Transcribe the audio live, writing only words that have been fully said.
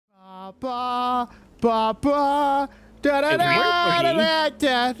ba ba ba. Da, da, da,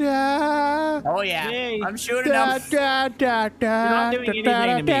 da, da. Oh yeah, Hey. I'm shooting him. Da, da, da, You're not doing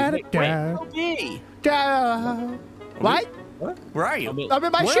anything to me. da, Wait, da. What? Where are you? I'm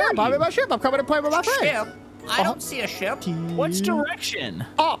in my Where ship. are I'm you? in my ship. I'm coming to play with my friend. Ship? I don't see a ship. Which direction?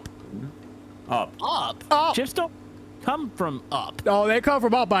 Up. Up. Up. Up. Ships don't come from up. Oh, they come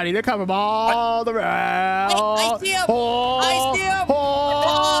from up, buddy. They come from all the way. I see him. Oh, I see him.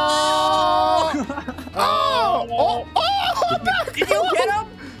 Oh, back. Did you get him?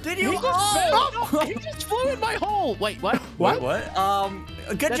 Did you? He just, he just flew in my hole. Wait, what? What?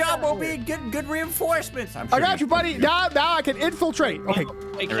 Good That's job, not Obi. Good reinforcements. I'm I sure got you, buddy. Now I can infiltrate. Okay.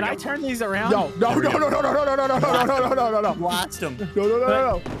 Wait, can I turn these around? No. Lost him.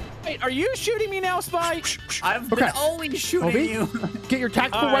 No. Wait, are you shooting me now, Spy? I've been only shooting Obi, you. get your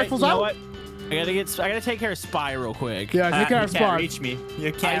tactical All right, rifles you know out. what? I gotta take care of Spy real quick. Yeah, take care of You can't Spy. reach me.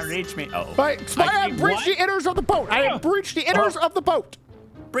 You can't reach me. Oh. Right, Spy, I have breached the inners of the boat. I have breached the inners of the boat.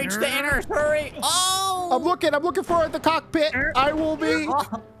 Breach the inners. Hurry. Oh. I'm looking for the cockpit. I will be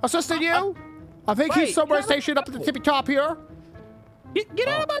assisting you. I think he's Wait, somewhere stationed up at the tippy top here. Get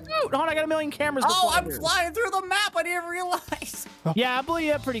out of my boat! Hold on, I got a million cameras. Oh, I'm here. flying through the map. I didn't realize. Yeah, I blew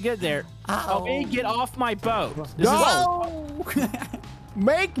you up pretty good there. Ow. Okay, get off my boat. No.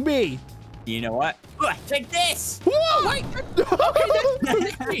 Make me. You know what? Take this. Whoa! Wait.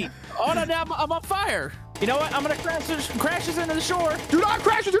 Okay, oh no, now I'm on fire. You know what? I'm gonna crash this into the shore. Do not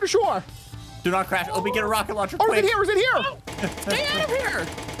crash into the shore. Do not crash. Obi, get a rocket launcher Oh, quick. is it here? Oh, stay out of here.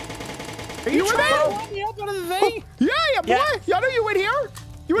 Are You you in trying there? to blow me up out of the thing? Yeah, boy. Yeah. I know you in here.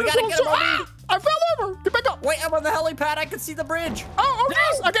 You in We the gotta little get shore. him, Obi. I fell over. Get back up. Wait, I'm on the helipad. I can see the bridge. Oh,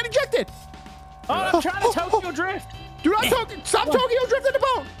 yes. I got ejected. Oh, I'm trying to Tokyo drift. Do not stop Tokyo drifting the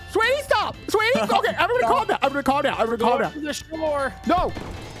boat. Sweetie, stop. Sweetie. Okay, everybody calm down. Everybody calm Go down. to the shore. No.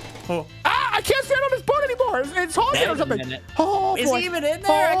 Oh. Ah, I can't stand on this boat anymore. It's haunted or Wait a something. minute. Oh, Is boy. he even in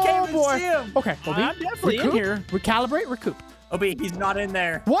there? I can't even see him. Okay, Obi, I'm definitely in recoup, here. Recalibrate, recoup. Obi, he's not in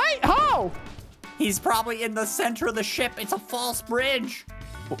there. What? How? He's probably in the center of the ship. It's a false bridge.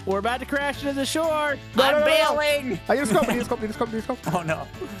 We're about to crash into the shore. I'm bailing. I need a scope. I need a scope. Oh, no.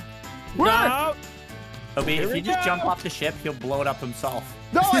 Where? No. Obi, Here if we you just go. jump off the ship, he'll blow it up himself.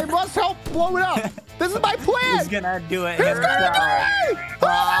 No, I must help blow it up. This is my plan. He's gonna do it He's gonna himself. do it.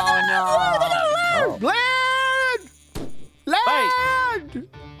 Oh, no. Land!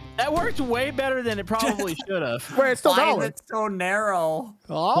 That worked way better than it probably should have. Wait, it's still Why going. is it so narrow?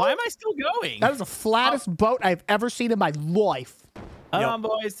 Oh, Why am I still going? that is the flattest boat I've ever seen in my life. Come on,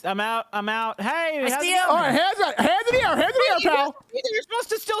 boys. I'm out. Hey, I how's see it him. All going? right, hands in the air, pal. You're supposed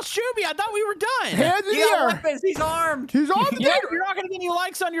to still shoot me. I thought we were done. Hands in He the got air. weapons. He's armed. He's on the Yeah, deck. you're not gonna get any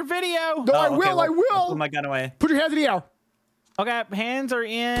likes on your video. No, I Oh, okay, will. I Put will. my gun away. Put your hands in the air. Okay, hands are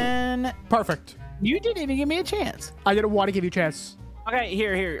in. Perfect. You didn't even give me a chance. I didn't want to give you a chance. Okay,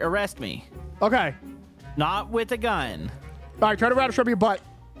 here, arrest me. Okay. Not with a gun. All right, turn around and show me your butt.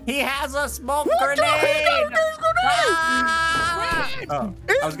 He has a smoke What grenade. the heck? There's grenade. Ah! Oh,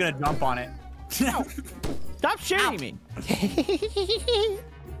 I was gonna jump on it. Stop shooting me.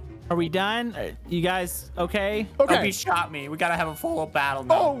 Are we done? You guys okay? Okay. Obi shot me. We gotta have a full battle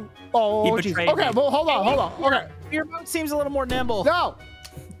now. Oh, He geez. betrayed Okay, me. well, hold on. Okay. Your boat seems a little more nimble. No.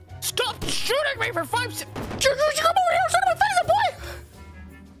 Stop shooting me for 5 seconds. You come over here, son of a face, boy.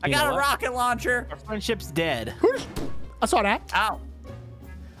 I You got know a what? rocket launcher. Our friendship's dead. I saw that. Ow.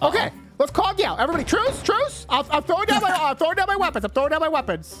 Okay, let's calm down. Everybody, truce. I'm throwing down my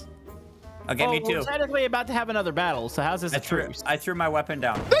weapons. Okay, me We're too. technically about to have another battle, so how's this a truce? I threw my weapon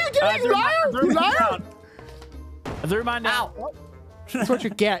down. No, you didn't, you liar! You liar! I threw mine down. Ow. That's what you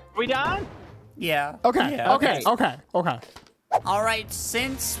get. We done? Yeah. Okay, Yeah, okay. All right,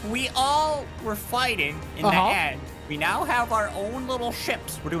 since we all were fighting in the end, we now have our own little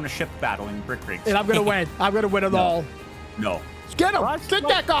ships. We're doing a ship battle in Brick Rigs. And I'm gonna win. I'm gonna win it all. No. Get him! Get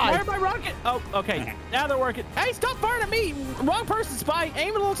that guy! Where's my rocket? Oh, okay. Now they're working. Hey, stop firing at me! Wrong person, Spy.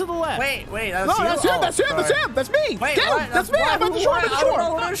 Aim a little to the left. Wait. No, That's you? that's him. That's me. Wait, Get him! what? That's me. I'm at the shore. I don't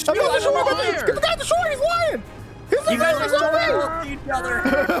know who to shoot. Get the guy at the shore. He's lying. He's You guys are lying. so each other.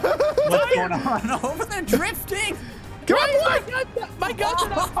 What's going on over there? Drifting. Come on, boy! My guns are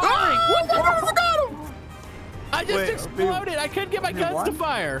not firing. Oh, my God, I got him! I just exploded. I couldn't get my guns to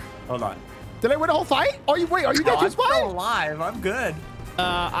fire. Hold on. Did I win the whole fight? Are you dead, I'm just still fine? alive. I'm good.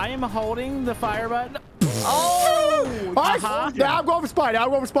 I am holding the fire button. Oh! All right, now I'm going for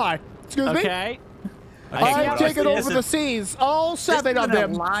spy. Excuse me. Okay. I'm taking over the seas. All 7 of This is them.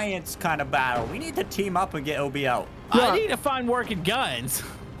 an alliance kind of battle. We need to team up and get OB out. Yeah. I need to find working guns.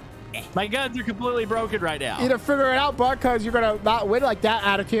 My guns are completely broken right now. Either figure it out, bud, because you're gonna not win like that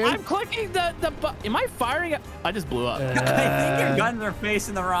attitude. I'm clicking the am I firing? I just blew up. I think your guns are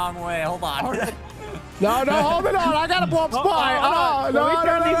facing the wrong way. Hold on. No, hold it on. I gotta blow up Spy.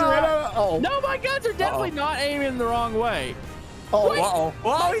 No, my guns are definitely not aiming the wrong way. Whoa,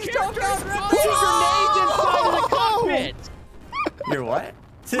 he's Character jumping is out. tossing grenades inside of the cockpit. You're what?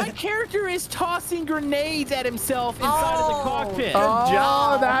 My character is tossing grenades at himself inside of the cockpit.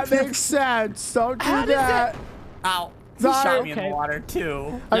 job. That makes sense. Don't do How does that. Ow. He Sorry. shot me in the water,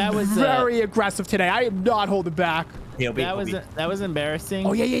 too. I'm very aggressive today. I am not holding back. That was embarrassing.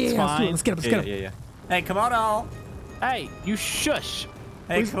 Oh, yeah. It's fine. Let's get him. Yeah. Hey, Komodo. Hey, you shush.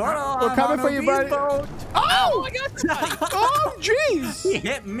 Hey, Komodo. We're coming for you, buddy. Boat. Oh! I got somebody. Oh, jeez. He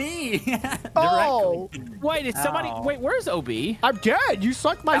hit me. Oh. Wait, is somebody? Ow. Wait, where's OB? I'm dead. You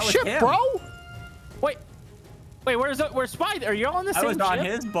sucked my That was ship, him. bro. Wait, where's Spy? Are you all on the same I was on ship?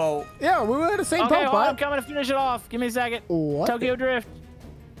 his boat. Yeah, we were in the same Okay, boat, hold on, I'm bud. coming to finish it off. Give me a second. What? Tokyo Drift.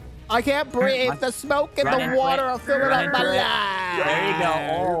 I can't breathe. The smoke and Run the into water it. are filling Run up my into it. life. There you go.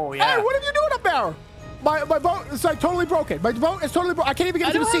 Oh, yeah. Hey, what are you doing up there? My boat is like totally broken. My boat is totally broken. I can't even get I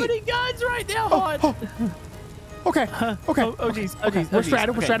into don't the have seat. any guns right now. Hold on. Okay. Okay. Oh, jeez. Okay. We're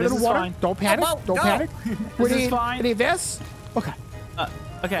stranded. We're stranded in the water. Fine. Don't panic. Oh, Don't go. panic. This is fine. We need this. Okay.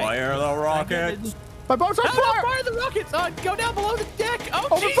 Okay. Fire the rockets. My boat's on No, fire. fire the rockets! Go down below the deck! Oh,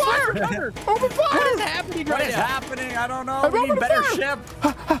 Open jeez, fire. we're covered. Open What is fire. happening What right is now? happening? I don't know. I'm We need opening better fire. ship.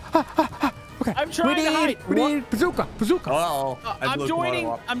 Okay. I'm trying to hide. We need bazooka. Bazooka. Uh-oh. I I'm blew joining.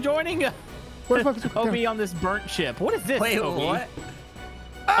 Komodo up. I'm joining Where's my bazooka? OB on this burnt ship. What is this? Wait, OB? what?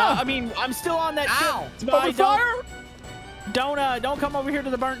 I mean, I'm still on that Ow. ship. Spy, Open fire. don't come over here to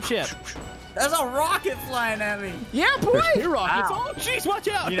the burnt ship. There's a rocket flying at me. Yeah, boy. Your rockets. Ow. Oh, jeez, watch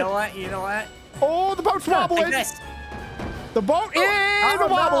out. You know what? Oh, the boat's wobbling. Like this. The boat is no.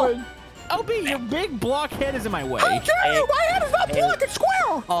 wobbling. OB, your big block head is in my way. How dare you? My head is not black. It's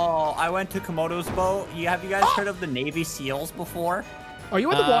square. Oh, I went to Komodo's boat. Have you guys heard of the Navy SEALs before? Are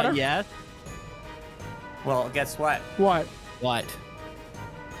you in the water? Yes. Well, guess what? What? What?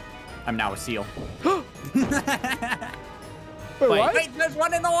 I'm now a SEAL. Wait, Wait. what? Wait, there's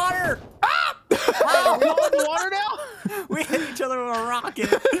one in the water. Oh, you in the water now? We hit each other with a rocket.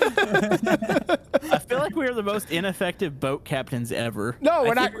 I feel like we are the most ineffective boat captains ever. No,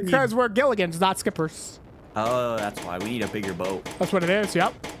 we're I not, think we because we're Gilligans, not skippers. Oh, that's why. We need a bigger boat. That's what it is,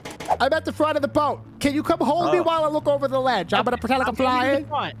 yep. I'm at the front of the boat. Can you come hold me Oh. while I look over the ledge? I'm going to pretend like I'm flying. I'm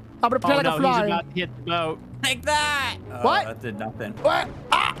going to pretend like I'm He's flying. about to hit the boat. Take that. What? That did nothing. What?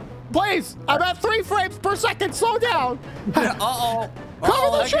 Ah! Please! I'm at 3 frames per second. Slow down. Uh-oh.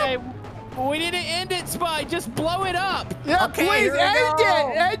 Cover the ship. Okay, we need to end it, Spy. Just blow it up. Yeah, Okay, please here we end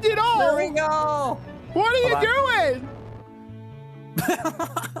go. it. End it all. There we go. What are you doing?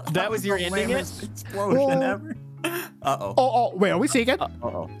 That was your the ending it? lamest explosion ever. Uh-oh. Oh, wait, are we sinking?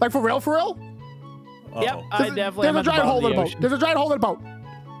 Uh-oh. Like for real, for real? Yep, I definitely am There's a at the giant bottom hole of in the the boat. ocean. There's a giant hole in the boat.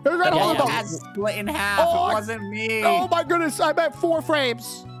 There's a giant hole in the boat. That's split in half. Oh, it wasn't me. Oh my goodness, I'm at 4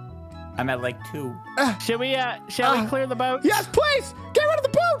 frames. I'm at like 2. Shall we clear the boat? Yes, please! Get rid of the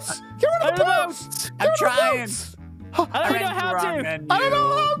boats! Get rid of the boats! I'm Get rid of the trying. boats! I don't know how to. I don't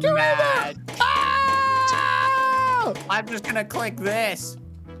know how to Mad. either! Ah! I'm just gonna click this.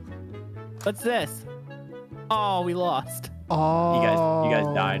 What's this? Oh, we lost. Oh. You guys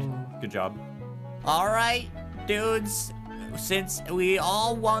died. Good job. All right, dudes. Since we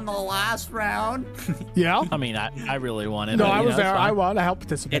all won the last round, Yeah? I mean, I really wanted. No, but, I you was know, there. it's fine. I won. I helped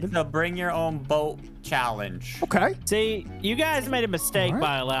it's participate. a bring your own boat challenge. Okay. See, you guys made a mistake All right.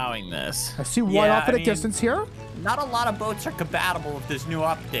 by allowing this. I see one Yeah, off in I the mean- distance here. Not a lot of boats are compatible with this new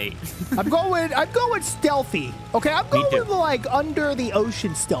update. I'm going stealthy. Okay, I'm Me going too. like under the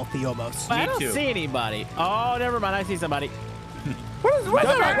ocean stealthy almost. I Me don't too. see anybody. Oh, never mind. I see somebody. What is that?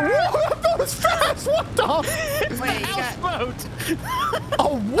 Whoa, that boat is fast. What the? Wait, you got, Houseboat.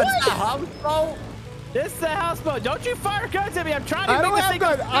 Oh, what's what? the houseboat? This is the houseboat. Don't you fire guns at me. I'm trying to I make don't this have thing.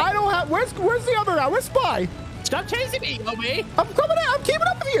 gun. I don't have. Where's the other guy? Where's Spy? Stop chasing me, OB. I'm coming out. I'm keeping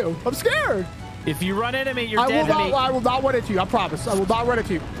up with you. I'm scared. If you run into me, you're I dead will to not. me. I will not run into you. I promise. I will not run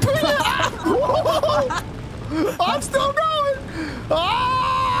into you. I'm still going.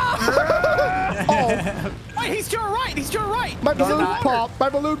 Ah! Oh, Wait, he's to your right. He's to your right. my balloon not. popped. My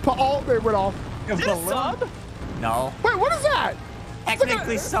balloon popped. Oh, it went off. A Is this balloon? sub? No. Wait, what is that?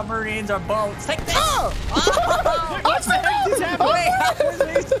 Technically, submarines are boats. Take this. Oh! I'm still What going. is happening? Wait, how is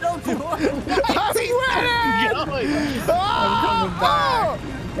he still doing? I'm winning. Going. Oh! coming back. Oh!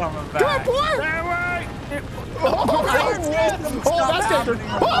 Coming Come on, back. boy. That way. that's dangerous.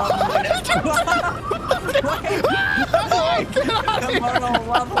 Komodo,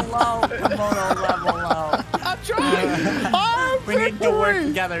 level low. Komodo, level low. I'm trying. We need to work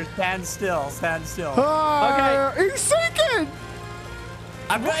together. Stand still. Stand still. Okay. He's sinking.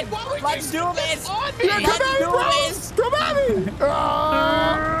 I'm good. Let's do this. Yeah, come at me, bro. Come at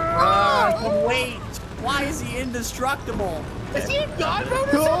me. Wait. Why is he indestructible? Is he in God mode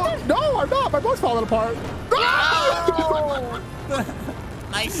or something? No, I'm not. My boat's falling apart. Oh!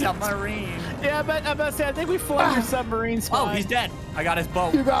 My submarine. Yeah, but I'm about to say, I think we flooded your submarine spot. Oh, he's dead. I got his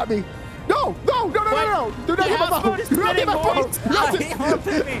boat. You got me. No. Do not hit my boat. Do not hit my boat.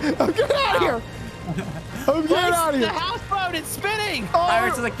 Get out of here. I'm getting out of here. The houseboat is spinning.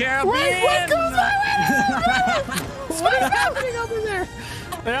 Pirates of the Caribbean. Wait, what goes on? What is happening over there?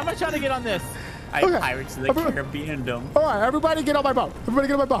 Wait, I'm gonna try to get on this. Okay. Pirates of the Caribbean. All right, everybody get on my boat. Everybody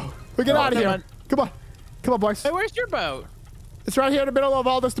get on my boat. We get out of here. Come on, boys. Hey, where's your boat? It's right here in the middle of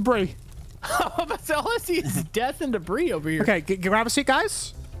all this debris. Oh, but all I see is death and debris over here. Okay, grab a seat,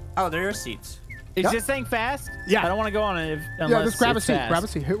 guys. Oh, there are seats. Is this thing fast? Yeah. I don't want to go on it unless just grab a it's seat. fast. Grab a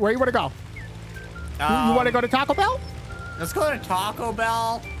seat. Where you want to go? You want to go to Taco Bell? Let's go to Taco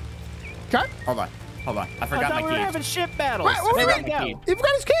Bell. Okay. Hold on. I I forgot thought my we were keys. having ship battles. Wait, Where'd he go? You've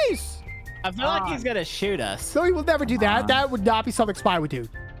got his keys. I feel like he's gonna shoot us. No, he will never do that. That would not be something Spy would do.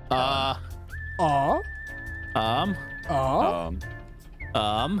 Um.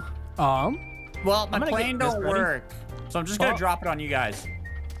 Well, my plane don't work, so I'm just gonna drop it on you guys.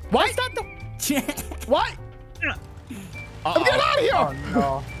 What? What? I'm getting out of here. Oh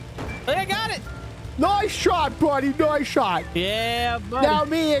no. I got it. Nice shot, buddy. Nice shot. Yeah, buddy. Now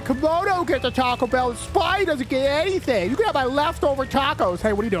me and Komodo get the Taco Bell, and Spy doesn't get anything. You can have my leftover tacos.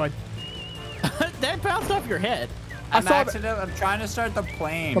 Hey, what are you doing? That bounced off your head. I'm trying to start the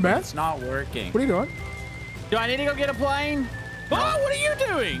plane, but it's not working. What are you doing? Do I need to go get a plane? Oh, what are you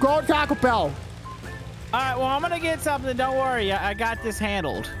doing? Go to Taco Bell. All right, well, I'm gonna get something. Don't worry, I got this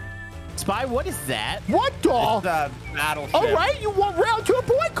handled. Spy, what is that? What, doll? It's the battleship. All right, you want round two,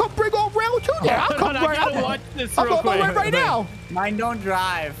 boy? Come bring on round two there. I'll come right out. Watch this I'm real on my quick. way right now. Mine don't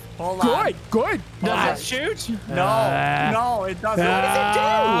drive. Hold on. Good. Does it shoot? No, it doesn't. What does it do?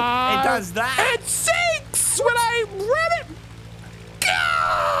 It does that. It sinks when I ram it.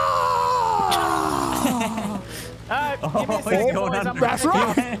 Give me a second, boys. That's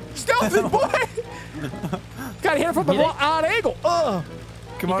right. Stealthy, boy. Got to hit it from an odd angle.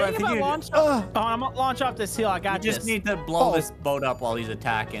 Come on, I think you I'm gonna launch off this hill. I got just need to blow this boat up while he's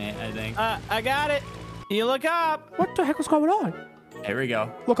attacking it, I think. I got it. You look up. What the heck was going on? Here we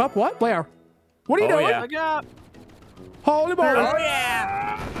go. Look up. What? Where? What are you doing? Yeah. Look up. Holy moly. Oh,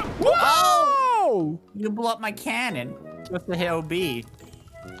 yeah. Whoa! You blew up my cannon. What's the hell be?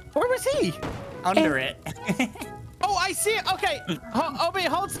 Where was he? Under it. Oh, I see it. Okay. Obi,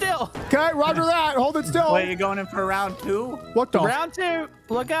 hold still. Okay, roger that. Hold it still. Wait, you're going in for round two? What the? Round two.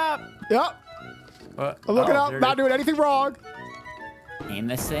 Look up. Yep. I'm looking up. Not doing anything wrong. Aim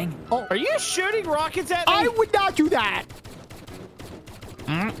this thing. Oh. Are you shooting rockets at me? I would not do that.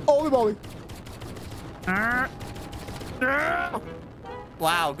 Holy moly.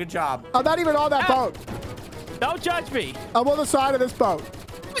 Wow, good job. I'm not even on that boat. Don't judge me. I'm on the side of this boat.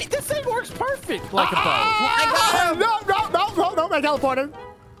 Wait, this thing works perfect like a boat. I got him. No, I teleported.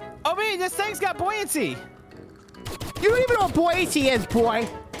 Obi, this thing's got buoyancy. You don't even know what buoyancy is, boy.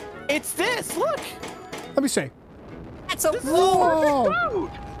 It's this. Look. Let me see. That's a Whoa.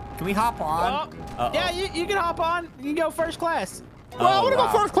 Can we hop on? Yeah, you can hop on. You can go first class. Well, I want to go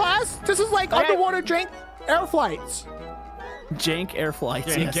first class. This is like underwater drink air flights. Jank air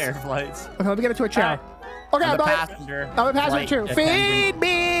flights. Jank air flights. Okay, let me get into a chair. Okay, I'm a passenger. I'm a passenger too. Feed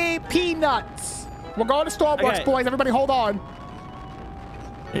me peanuts. We're going to Starbucks, boys. Everybody hold on.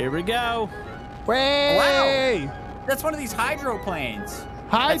 Here we go. Way. Wow. That's one of these hydroplanes.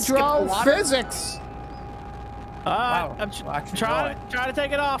 Hydrophysics. Wow. I'm trying to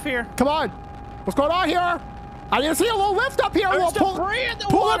take it off here. Come on. What's going on here? I need to see a little lift up here. There's pull debris in the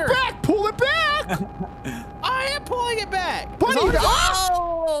pull water. it back. Pull it back. I am pulling it back.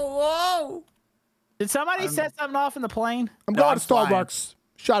 Whoa. Did somebody set something off in the plane? I'm going to Starbucks.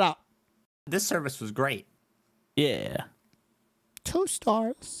 Shut up. This service was great. Yeah. 2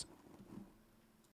 stars.